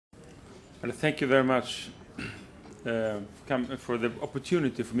And thank you very much for the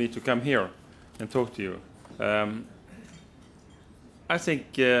opportunity for me to come here and talk to you. I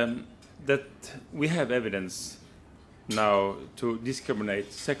think that we have evidence now to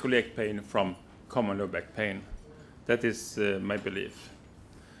discriminate sacroiliac pain from common low back pain. That is my belief.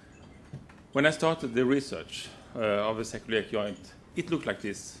 When I started the research of the sacroiliac joint, it looked like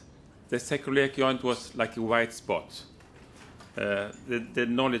this. The sacroiliac joint was like a white spot. The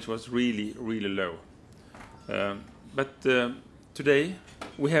knowledge was really, really low. But today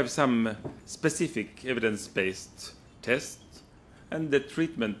we have some specific evidence-based tests, and the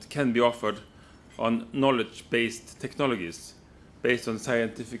treatment can be offered on knowledge-based technologies based on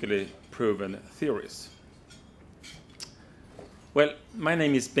scientifically proven theories. Well, my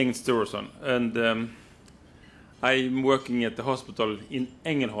name is Bengt Sturesson, and I'm working at the hospital in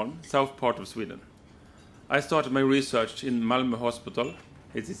Ängelholm, south part of Sweden. I started my research in Malmö Hospital.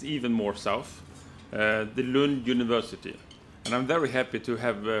 It is even more south, the Lund University. And I'm very happy to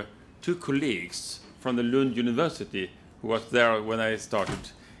have two colleagues from the Lund University who was there when I started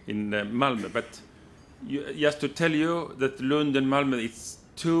in Malmö. But just to tell you that Lund and Malmö, it's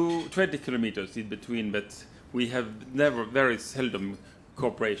 20 kilometers in between, but we have very seldom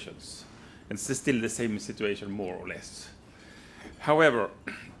cooperations. And it's still the same situation, more or less. However,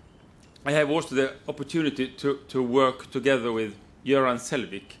 I have also the opportunity to work together with Göran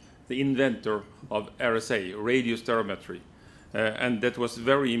Selvik, the inventor of RSA, radiostereometry. And that was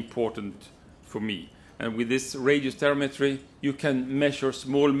very important for me. And with this radiostereometry, you can measure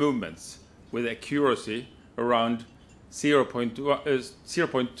small movements with accuracy around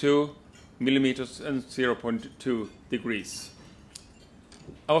 0.2 millimeters and 0.2 degrees.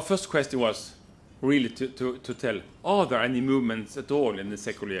 Our first question was really to tell, are there any movements at all in the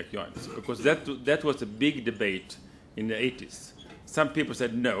sacroiliac joints? Because that was a big debate in the 80s. Some people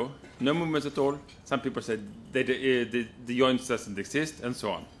said no movements at all. Some people said that the joint doesn't exist, and so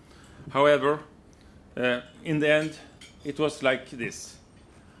on. However, in the end, it was like this.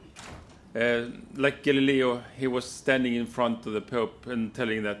 Like Galileo, he was standing in front of the Pope and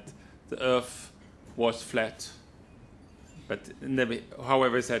telling that the Earth was flat. But never,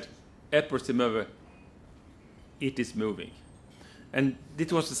 however, he said, "Eper it is moving." And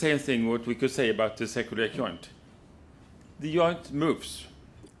it was the same thing what we could say about the sacroiliac joint. The joint moves.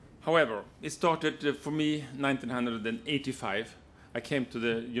 However, it started for me 1985. I came to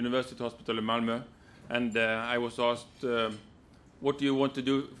the University Hospital in Malmö, and I was asked, what do you want to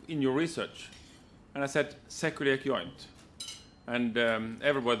do in your research? And I said, sacroiliac joint. And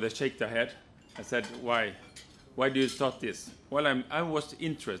everybody, they shake their head. I said, why? Why do you start this? Well, I was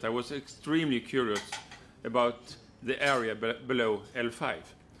interested. I was extremely curious about the area below L5.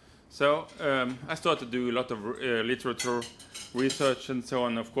 So I started to do a lot of literature, research, and so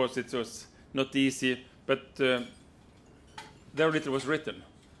on. Of course, it was not easy, but very little was written.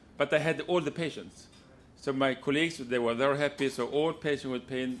 But I had all the patients. So my colleagues, they were very happy. So all patients with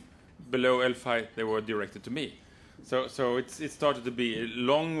pain below L5, they were directed to me. So it started to be a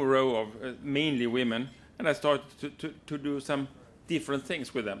long row of mainly women, and I started to do some different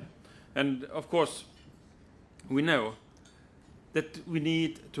things with them. And of course, we know that we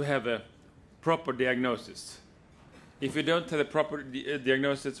need to have a proper diagnosis. If we don't have a proper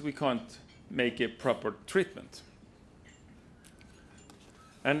diagnosis, we can't make a proper treatment.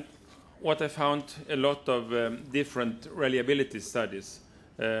 And what I found, a lot of different reliability studies,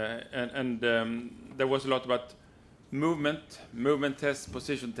 and there was a lot about movement tests,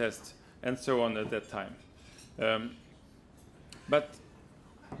 position tests, and so on at that time. But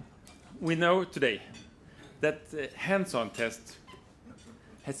we know today that hands-on test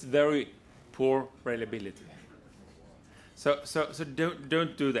has very poor reliability. So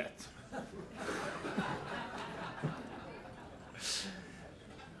don't do that.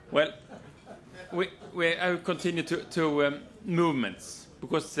 Well, I will continue to movements,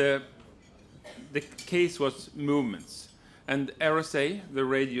 because the case was movements. And RSA, the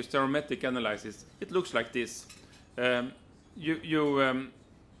radiostereometric analysis, it looks like this. You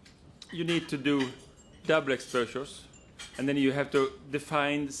need to do double exposures, and then you have to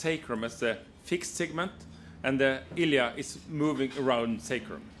define sacrum as a fixed segment, and the ilia is moving around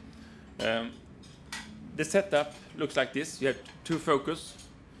sacrum. The setup looks like this. You have two focus,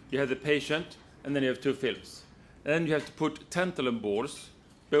 you have the patient, and then you have two films. And then you have to put tantalum balls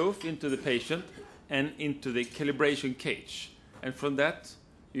both into the patient and into the calibration cage. And from that,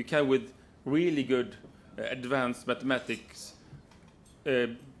 you can, with really good advanced mathematics,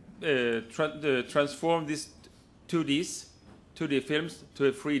 transform these 2D films to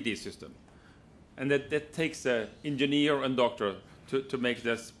a 3D system. And that takes an engineer and doctor to make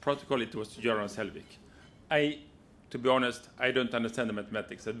this protocol, it was Göran Selvik. To be honest, I don't understand the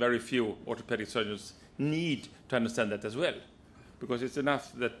mathematics, and very few orthopedic surgeons need to understand that as well, because it's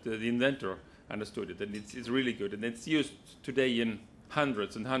enough that the inventor understood it, and it's really good, and it's used today in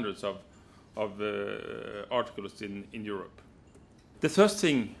hundreds and hundreds of articles in Europe. The first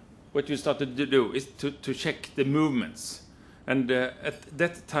thing what we started to do is to check the movements, and at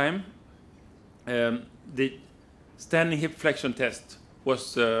that time the standing hip flexion test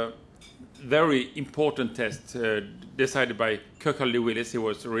was a very important test decided by Kirkcaldy Willis. He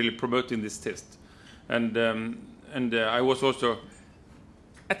was really promoting this test, and I was also.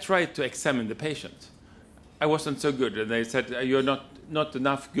 I tried to examine the patient. I wasn't so good, and they said you're not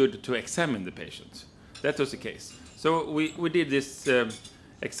enough good to examine the patient. That was the case. So we did this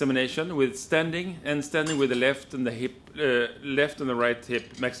examination with standing with the left and the hip, left and the right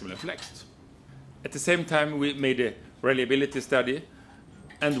hip maximally flexed. At the same time, we made a reliability study,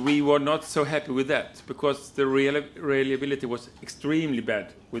 and we were not so happy with that because the reliability was extremely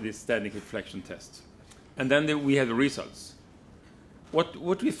bad with this standing hip flexion test. And then we had the results.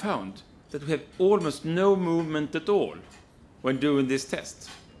 What we found, that we had almost no movement at all when doing this test.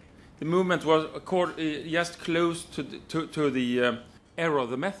 The movement was just close to the error of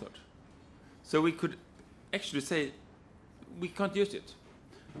the method. So we could actually say we can't use it.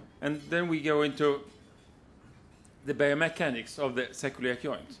 And then we go into the biomechanics of the sacroiliac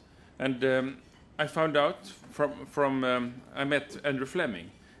joint. And I found out I met Andrew Fleming,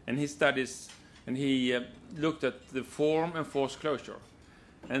 and his studies, and he looked at the form and force closure.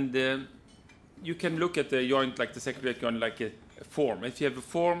 And you can look at the joint like the sacroiliac joint like a form. If you have a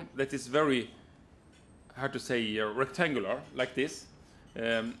form that is very, rectangular, like this,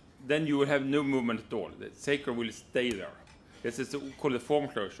 then you will have no movement at all. The sacrum will stay there. This is called the form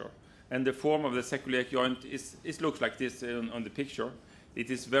closure. And the form of the sacroiliac joint looks like this on the picture. It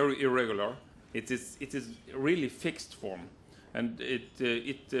is very irregular. It is really fixed form, and it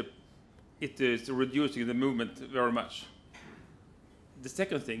is reducing the movement very much. The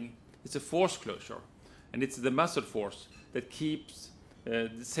second thing is a force closure, and it's the muscle force that keeps the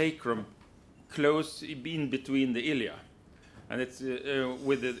sacrum close in between the ilia. And it's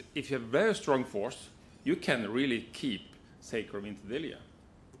if you have very strong force, you can really keep sacrum into the ilia.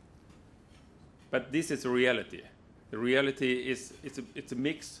 But this is a reality. The reality is it's a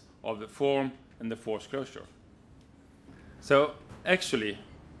mix of the form and the force closure. So actually,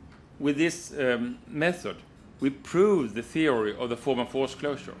 with this method, we prove the theory of the form and force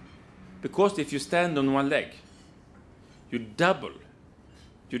closure. Because if you stand on one leg, you double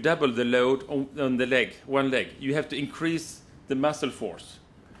the load on the leg, one leg. You have to increase the muscle force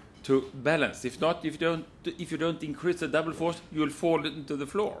to balance. If not, if you don't increase the double force, you will fall into the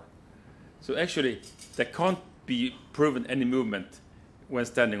floor. So actually, there can't be proven any movement when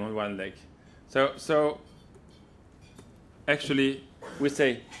standing on one leg. So actually, we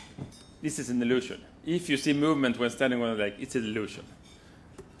say this is an illusion. If you see movement when standing on one leg, it's an illusion.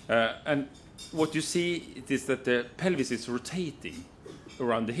 And what you see is that the pelvis is rotating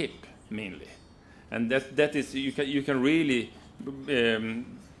around the hip mainly, and that is you can really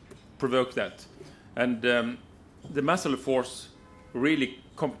provoke that, and the muscle force really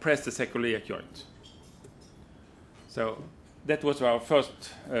compress the sacroiliac joint. So that was our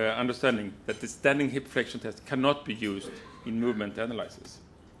first understanding, that the standing hip flexion test cannot be used in movement analysis.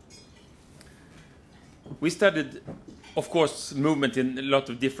 We studied, of course, movement in a lot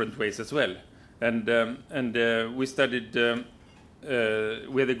of different ways as well, and we studied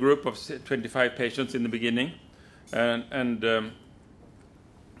with a group of 25 patients in the beginning, and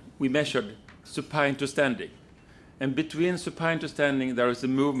we measured supine to standing. And between supine to standing, there is a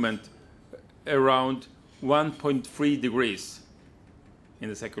movement around 1.3 degrees in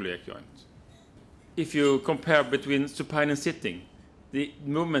the sacroiliac joint. If you compare between supine and sitting, the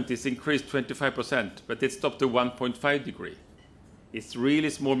movement is increased 25%, but it stopped to 1.5 degree. It's really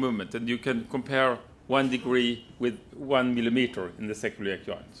small movement, and you can compare 1 degree with 1 millimeter in the sacroiliac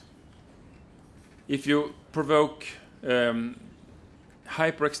joint. If you provoke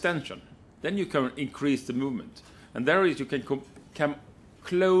hyperextension, then you can increase the movement. And there is you can come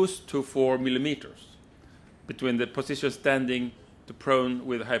close to 4 millimeters between the position standing to prone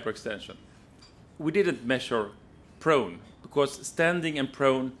with hyperextension. We didn't measure prone because standing and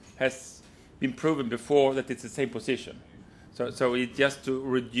prone has been proven before that it's the same position. So it's just to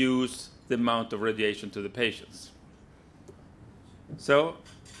reduce the amount of radiation to the patients. So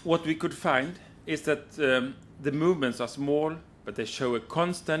what we could find is that the movements are small, but they show a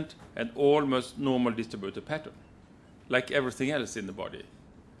constant and almost normal distributed pattern, like everything else in the body.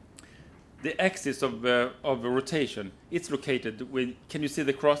 the axis of rotation, it's located with, can you see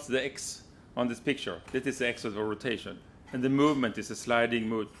the cross, the X on this picture? That is the axis of rotation. And the movement is a sliding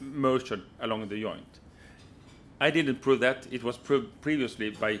motion along the joint. I didn't prove that. It was proved previously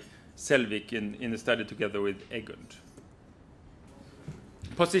by Selvik in a study together with Egund.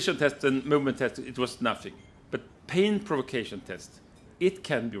 Position test and movement test, it was nothing. But pain provocation test, it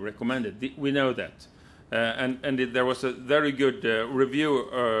can be recommended. We know that. There was a very good review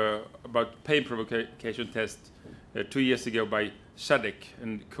about pain provocation test 2 years ago by Shadek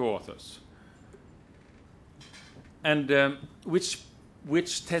and co-authors. And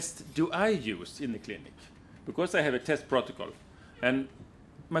which test do I use in the clinic? Because I have a test protocol. And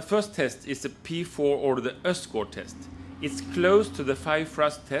my first test is the P4 or the Ö-score test. It's close to the 5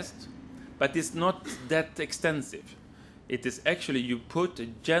 thrust test, but it's not that extensive. It is actually you put a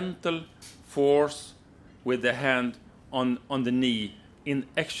gentle force with the hand on the knee in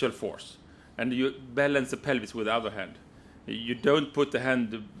actual force, and you balance the pelvis with the other hand. You don't put the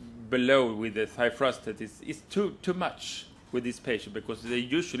hand below with the thigh thrust. It's too much with this patient because they're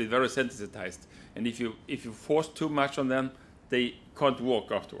usually very sensitized, and if you force too much on them, they can't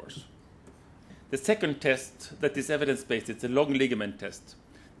walk afterwards. The second test that is evidence-based is the long ligament test.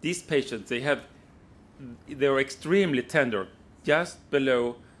 These patients, they are extremely tender, just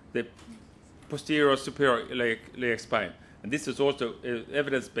below the posterior superior iliac spine, and this is also an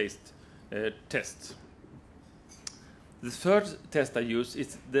evidence-based test. The third test I use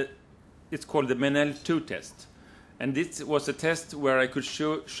is it's called the Menel-2 test, and this was a test where I could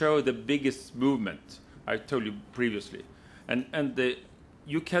show the biggest movement I told you previously, and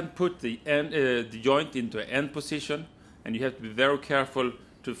you can put the joint into an end position, and you have to be very careful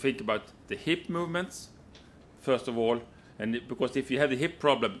to think about the hip movements first of all, and because if you have the hip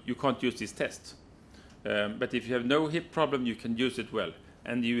problem, you can't use this test. But if you have no hip problem, you can use it well,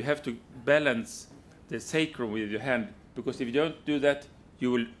 and you have to balance the sacrum with your hand, because if you don't do that, you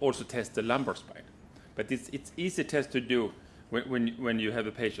will also test the lumbar spine. But it's easy test to do when you have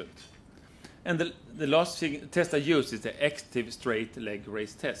a patient. And the last test I use is the active straight leg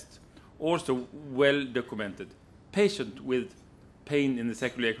raise test, also well documented. Patient with pain in the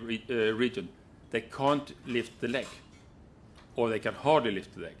sacroiliac region, they can't lift the leg, or they can hardly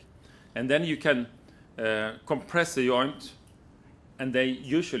lift the leg. And then you can compress the joint, and they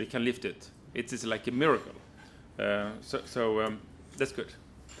usually can lift it. It is like a miracle. So that's good.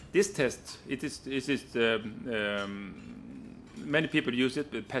 This test, many people use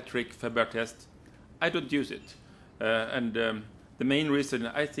it, the Patrick Faber test. I don't use it. The main reason,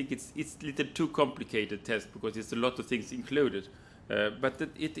 I think it's a little too complicated test because it's a lot of things included. But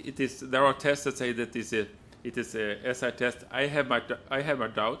there are tests that say that it is a SI test. I have my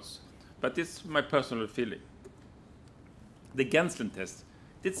doubts, but it's my personal feeling. The Genslen test,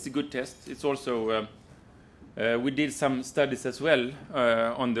 it's a good test. It's also, we did some studies as well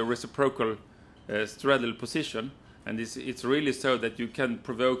on the reciprocal straddle position, and it's really so that you can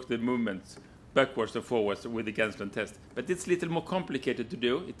provoke the movements backwards and forwards with the Genslen test. But it's a little more complicated to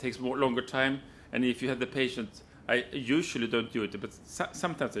do. It takes longer time, and if you have the patient, I usually don't do it, but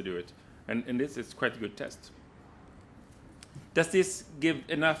sometimes I do it, and this is quite a good test. Does this give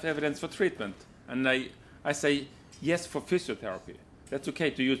enough evidence for treatment? And I say yes for physiotherapy. That's okay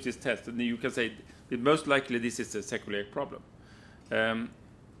to use this test, and you can say that most likely this is a sacroiliac problem.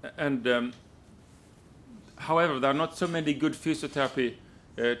 However, there are not so many good physiotherapy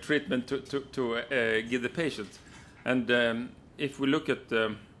treatment to give the patient. And if we look at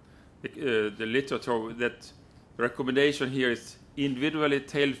the literature, that the recommendation here is individually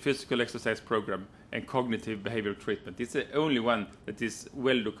tailored physical exercise program and cognitive behavioral treatment. It's the only one that is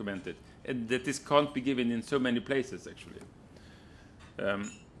well documented, and that this can't be given in so many places, actually.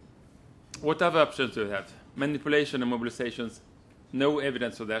 What other options do we have? Manipulation and mobilizations, no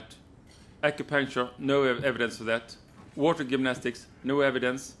evidence of that. Acupuncture, no evidence of that. Water gymnastics, no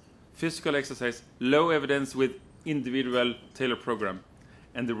evidence. Physical exercise, low evidence with individual tailored program.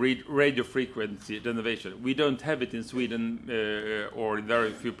 And the radio frequency denervation. We don't have it in Sweden or in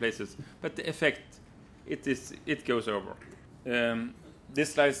very few places, but the effect, it goes over.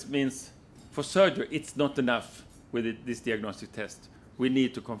 This slide means for surgery, it's not enough with this diagnostic test. We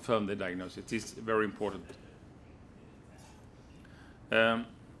need to confirm the diagnosis. It is very important.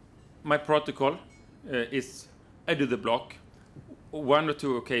 My protocol is I do the block 1 or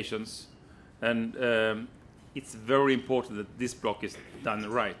 2 occasions, and it's very important that this block is done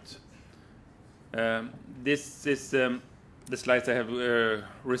right. This is the slides I have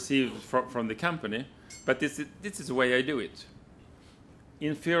received from the company, but this is the way I do it.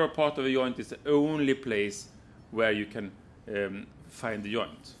 Inferior part of the joint is the only place where you can find the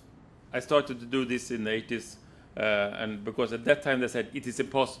joint. I started to do this in the 80s, and because at that time they said it is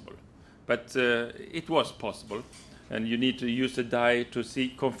impossible, but it was possible, and you need to use the dye to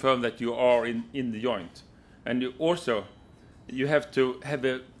confirm that you are in the joint, and you have to have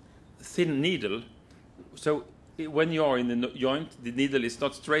a thin needle, so when you are in the joint, the needle is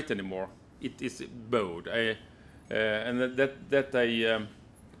not straight anymore; it is bowed. And that I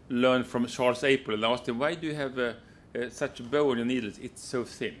learned from Charles April, and I asked him, why do you have such a bow on your needles? It's so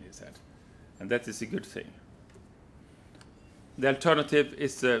thin, he said. And that is a good thing. The alternative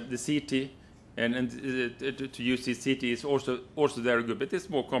is the CT, and to use the CT is also very good, but it's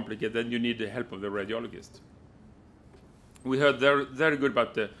more complicated, and you need the help of the radiologist. We heard very good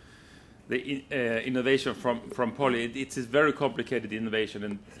about the innovation from Polly. It's a very complicated innovation,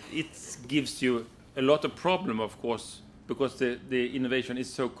 and it gives you a lot of problem, of course, because the innovation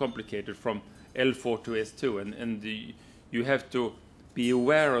is so complicated from L4 to S2, and you have to be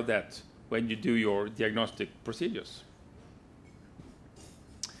aware of that when you do your diagnostic procedures.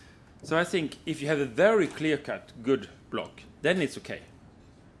 So I think if you have a very clear-cut, good block, then it's okay.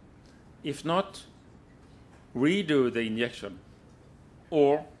 If not, redo the injection,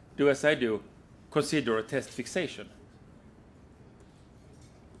 or do as I do, consider a test fixation.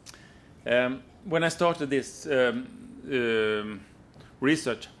 When I started this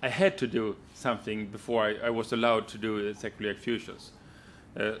research, I had to do something before I was allowed to do sacroiliac fusions.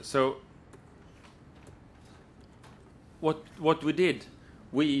 So what we did,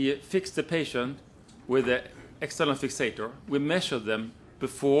 we fixed the patient with an external fixator. We measured them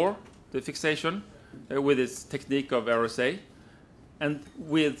before the fixation with this technique of RSA, and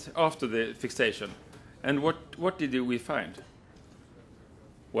after the fixation. And what did we find?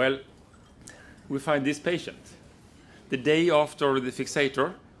 Well, we find this patient. The day after the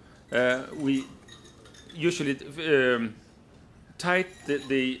fixator, we usually tight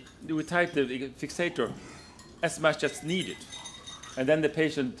the fixator as much as needed, and then the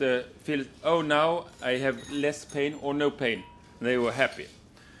patient feels, oh, now I have less pain or no pain. And they were happy,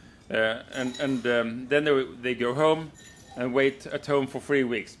 then they go home and wait at home for 3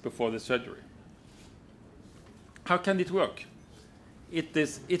 weeks before the surgery. How can it work?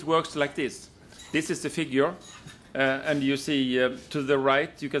 It works like this. This is the figure, and you see to the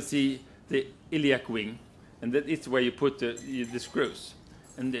right you can see the iliac wing, and that is where you put the screws.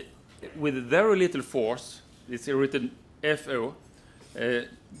 And with very little force, it's written FO,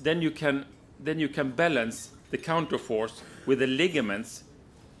 then you can balance the counter force with the ligaments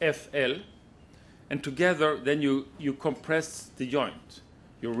FL, and together then you compress the joint.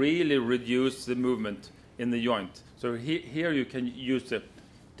 You really reduce the movement in the joint. So here you can use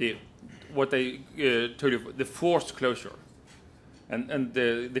what I told you, the forced closure, and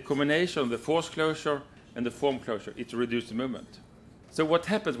the combination of the forced closure and the form closure, it reduces the movement. So what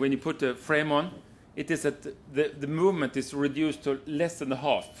happens when you put the frame on? It is that the movement is reduced to less than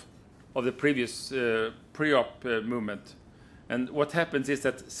half of the previous pre-op movement. And what happens is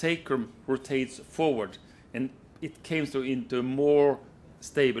that sacrum rotates forward, and it comes into a more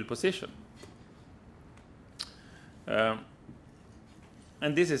stable position.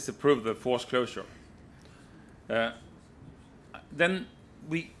 And this is to prove the forced closure. Then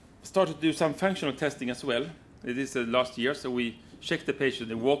we started to do some functional testing as well. It is last year, so we checked the patient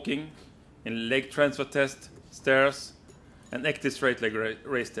in walking, in leg transfer test, stairs, and active straight leg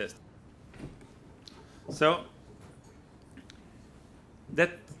raise test. So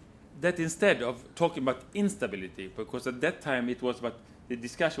that instead of talking about instability, because at that time it was about the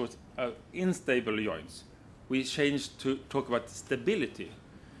discussion was unstable joints, we changed to talk about stability,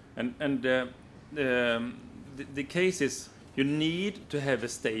 and the case is you need to have a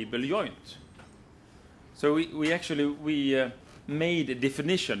stable joint. So we actually made a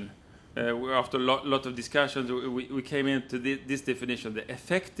definition after a lot of discussions. We came into this definition: the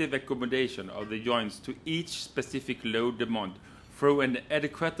effective accommodation of the joints to each specific load demand through an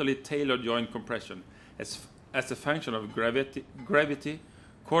adequately tailored joint compression as a function of gravity,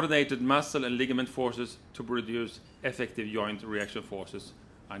 coordinated muscle and ligament forces to produce effective joint reaction forces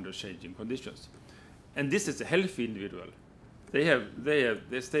under changing conditions. And this is a healthy individual. They have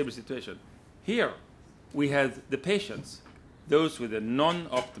their stable situation. Here we have the patients, those with a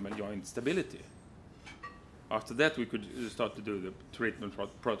non-optimal joint stability. After that, we could start to do the treatment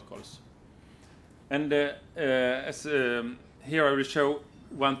protocols. And here I will show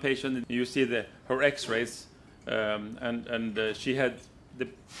one patient. You see her X-rays, and she had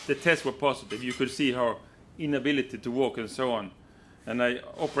the tests were positive. You could see her inability to walk and so on. And I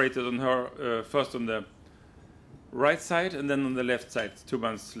operated on her first on the right side and then on the left side 2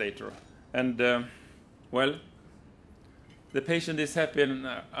 months later. And well, The patient is happy and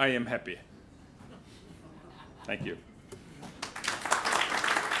I am happy. Thank you.